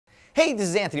Hey, this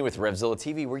is Anthony with RevZilla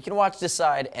TV, where you can watch,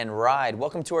 decide, and ride.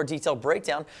 Welcome to our detailed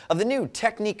breakdown of the new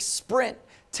Teknic Sprint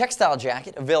textile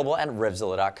jacket available at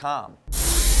RevZilla.com.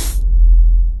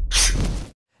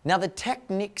 Now, the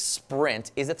Teknic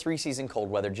Sprint is a 3-season cold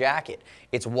weather jacket.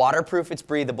 It's waterproof, it's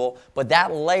breathable, but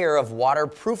that layer of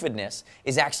waterproofedness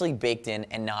is actually baked in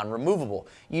and non-removable.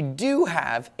 You do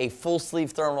have a full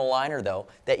sleeve thermal liner though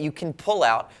that you can pull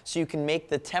out so you can make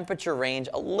the temperature range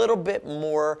a little bit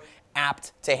more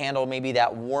apt to handle maybe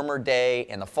that warmer day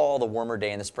in the fall, the warmer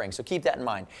day in the spring. So keep that in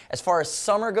mind. As far as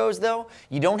summer goes though,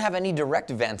 you don't have any direct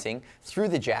venting through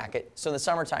the jacket. So in the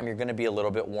summertime, you're going to be a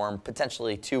little bit warm,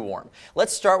 potentially too warm.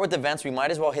 Let's start with the vents. We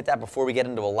might as well hit that before we get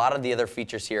into a lot of the other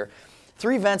features here.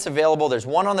 3 vents available. There's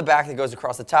one on the back that goes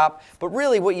across the top, but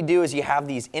really what you do is you have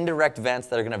these indirect vents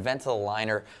that are going to vent to the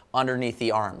liner underneath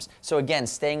the arms. So again,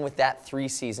 staying with that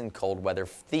 3-season cold weather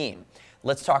theme.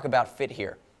 Let's talk about fit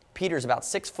here. Peter's about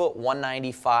 6 foot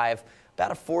 195, about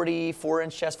a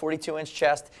 44-inch chest, 42-inch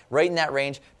chest, right in that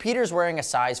range. Peter's wearing a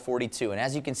size 42, and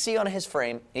as you can see on his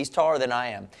frame, he's taller than I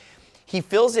am. He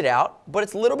fills it out, but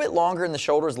it's a little bit longer in the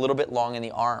shoulders, a little bit long in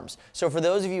the arms. So for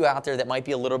those of you out there that might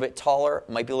be a little bit taller,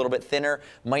 might be a little bit thinner,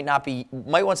 might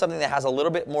want something that has a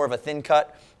little bit more of a thin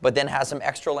cut, but then has some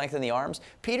extra length in the arms,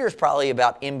 Peter's probably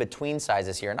about in between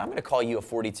sizes here, and I'm going to call you a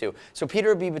 42. So Peter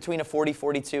would be between a 40,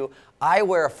 42. I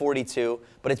wear a 42,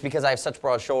 but it's because I have such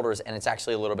broad shoulders and it's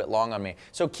actually a little bit long on me.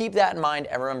 So keep that in mind,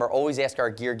 and remember, always ask our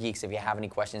gear geeks if you have any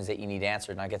questions that you need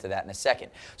answered, and I'll get to that in a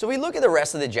second. So if we look at the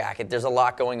rest of the jacket, there's a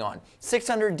lot going on.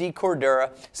 600D Cordura,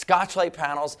 Scotchlite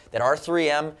panels that are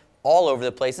 3M all over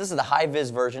the place. This is the high-vis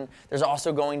version. There's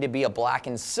also going to be a black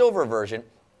and silver version.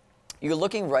 You're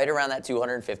looking right around that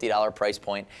 $250 price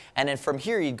point. And then from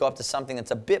here, you'd go up to something that's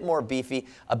a bit more beefy,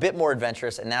 a bit more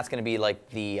adventurous, and that's going to be like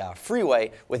the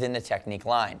Freeway within the Teknic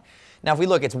line. Now, if we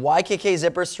look, it's YKK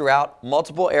zippers throughout,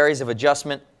 multiple areas of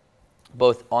adjustment,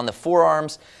 both on the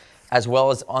forearms as well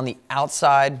as on the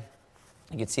outside.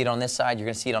 You can see it on this side. You're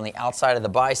going to see it on the outside of the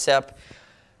bicep.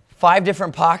 5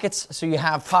 different pockets. So you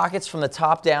have pockets from the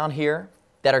top down here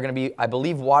that are going to be, I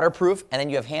believe, waterproof. And then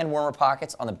you have hand warmer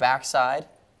pockets on the back side.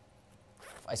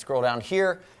 If I scroll down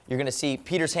here, you're going to see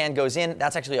Peter's hand goes in.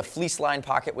 That's actually a fleece line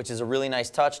pocket, which is a really nice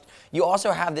touch. You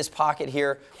also have this pocket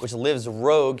here, which lives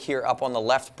rogue here up on the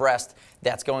left breast.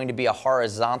 That's going to be a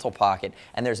horizontal pocket.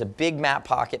 And there's a big mat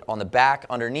pocket on the back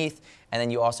underneath. And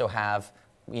then you also have,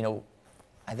 you know,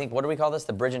 I think, what do we call this?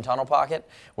 The bridge and tunnel pocket,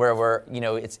 where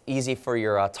it's easy for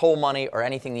your toll money or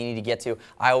anything you need to get to.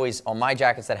 I always, on my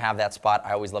jackets that have that spot,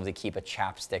 I always love to keep a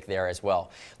chapstick there as well.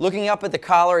 Looking up at the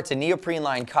collar, it's a neoprene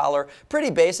lined collar. Pretty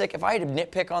basic. If I had to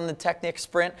nitpick on the Teknic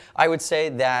Sprint, I would say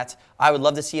that I would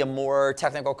love to see a more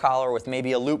technical collar with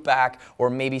maybe a loop back or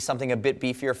maybe something a bit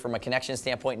beefier from a connection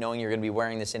standpoint, knowing you're going to be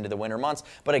wearing this into the winter months.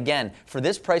 But again, for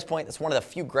this price point, that's one of the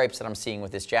few gripes that I'm seeing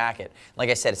with this jacket. Like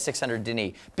I said, it's 600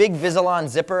 denier. Big VZilla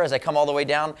zipper as I come all the way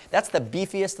down. That's the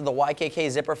beefiest of the YKK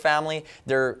zipper family.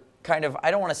 They're kind of, I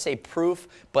don't want to say proof,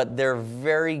 but they're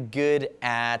very good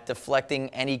at deflecting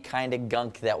any kind of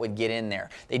gunk that would get in there.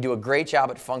 They do a great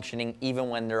job at functioning even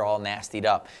when they're all nastied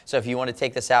up. So if you want to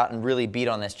take this out and really beat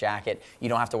on this jacket, you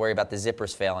don't have to worry about the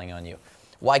zippers failing on you.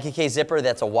 YKK zipper,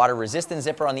 that's a water resistant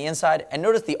zipper on the inside. And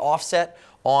notice the offset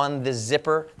on the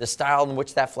zipper, the style in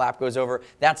which that flap goes over,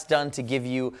 that's done to give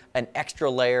you an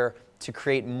extra layer to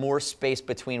create more space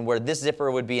between where this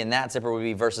zipper would be and that zipper would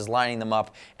be versus lining them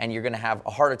up, and you're going to have a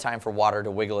harder time for water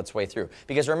to wiggle its way through.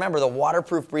 Because remember, the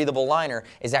waterproof breathable liner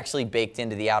is actually baked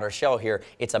into the outer shell here.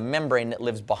 It's a membrane that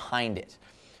lives behind it.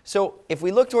 So if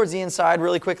we look towards the inside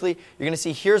really quickly, you're going to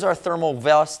see here's our thermal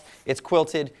vest. It's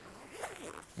quilted.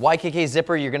 YKK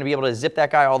zipper, you're going to be able to zip that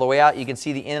guy all the way out. You can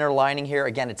see the inner lining here.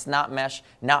 Again, it's not mesh,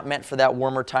 not meant for that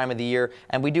warmer time of the year.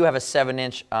 And we do have a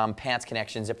 7-inch pants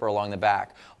connection zipper along the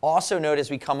back. Also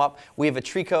notice we come up, we have a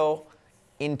tricot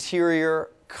interior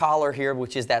collar here,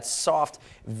 which is that soft,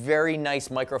 very nice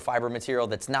microfiber material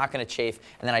that's not going to chafe.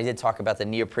 And then I did talk about the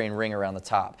neoprene ring around the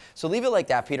top. So leave it like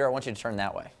that, Peter. I want you to turn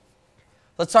that way.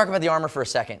 Let's talk about the armor for a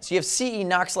second. So you have CE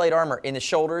Knox Light armor in the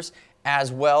shoulders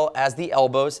as well as the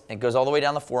elbows. It goes all the way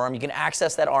down the forearm. You can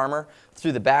access that armor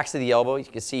through the backs of the elbow. You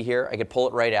can see here, I could pull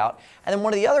it right out. And then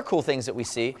one of the other cool things that we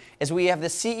see is we have the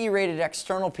CE rated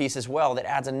external piece as well that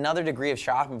adds another degree of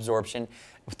shock absorption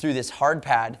through this hard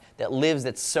pad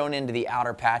that's sewn into the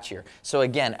outer patch here. So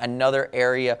again, another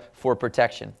area for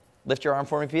protection. Lift your arm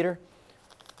for me, Peter.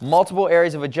 Multiple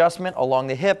areas of adjustment along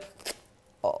the hip,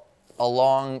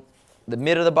 along the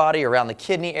mid of the body, around the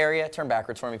kidney area. Turn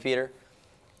backwards for me, Peter.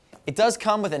 It does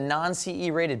come with a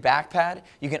non-CE rated back pad.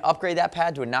 You can upgrade that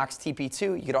pad to a Knox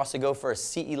TP2. You could also go for a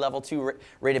CE level 2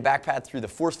 rated back pad through the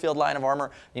Force Field line of armor.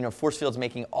 You know, Force Field's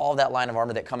making all that line of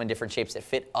armor that come in different shapes that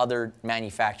fit other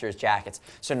manufacturers' jackets.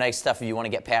 So nice stuff if you want to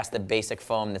get past the basic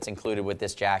foam that's included with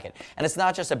this jacket. And it's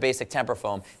not just a basic temper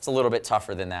foam, it's a little bit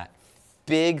tougher than that.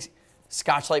 Big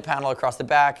Scotchlite panel across the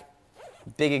back,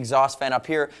 big exhaust fan up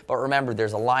here, but remember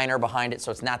there's a liner behind it,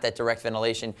 so it's not that direct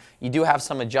ventilation. You do have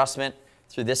some adjustment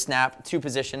through this snap to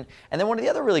position. And then one of the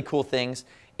other really cool things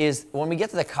is when we get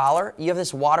to the collar, you have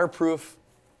this waterproof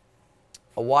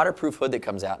hood that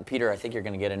comes out. And Peter, I think you're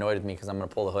going to get annoyed with me because I'm going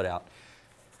to pull the hood out.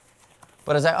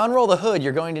 But as I unroll the hood,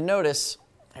 you're going to notice,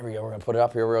 here we go, we're going to put it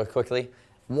up here real quickly,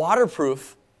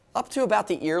 waterproof up to about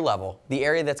the ear level, the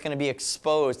area that's going to be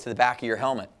exposed to the back of your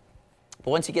helmet. But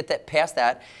once you get that past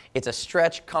that, it's a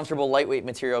stretch, comfortable, lightweight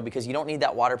material because you don't need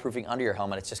that waterproofing under your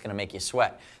helmet. It's just going to make you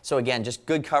sweat. So again, just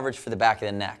good coverage for the back of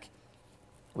the neck.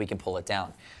 We can pull it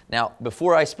down. Now,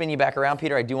 before I spin you back around,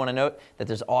 Peter, I do want to note that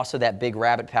there's also that big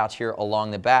rabbit pouch here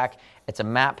along the back. It's a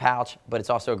matte pouch, but it's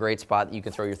also a great spot that you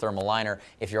can throw your thermal liner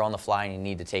if you're on the fly and you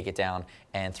need to take it down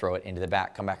and throw it into the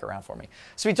back. Come back around for me.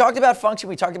 So we talked about function,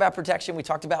 we talked about protection, we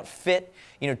talked about fit.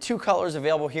 You know, 2 colors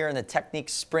available here in the Teknic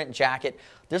Sprint Jacket.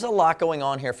 There's a lot going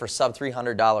on here for sub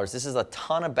 $300. This is a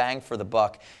ton of bang for the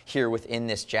buck here within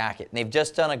this jacket. And they've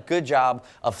just done a good job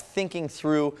of thinking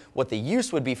through what the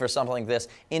use would be for something like this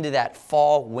into that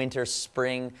fall, winter,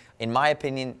 spring, in my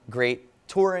opinion, great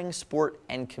touring, sport,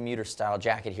 and commuter style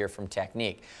jacket here from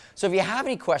Teknic. So if you have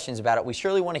any questions about it, we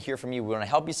surely want to hear from you. We want to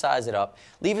help you size it up.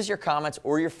 Leave us your comments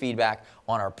or your feedback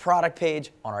on our product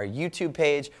page, on our YouTube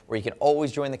page, where you can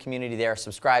always join the community there.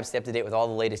 Subscribe, stay up to date with all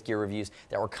the latest gear reviews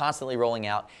that we're constantly rolling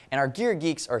out. And our gear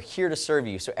geeks are here to serve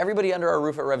you. So everybody under our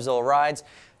roof at RevZilla rides.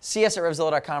 See us at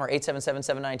RevZilla.com or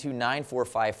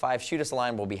 877-792-9455. Shoot us a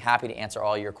line. We'll be happy to answer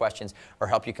all your questions or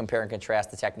help you compare and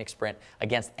contrast the Teknic Sprint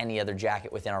against any other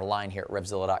jacket within our line here at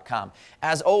RevZilla.com.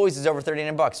 As always, it's over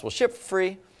 $39. We'll ship for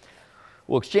free.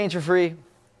 We'll exchange for free.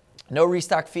 No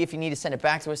restock fee if you need to send it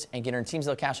back to us, and get earned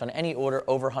TeamZilla cash on any order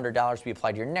over $100 to be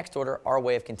applied to your next order. Our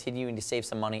way of continuing to save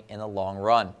some money in the long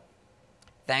run.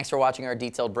 Thanks for watching our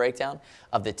detailed breakdown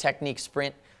of the Teknic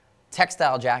Sprint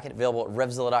textile jacket available at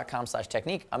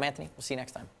RevZilla.com/Teknic. I'm Anthony. We'll see you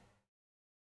next time.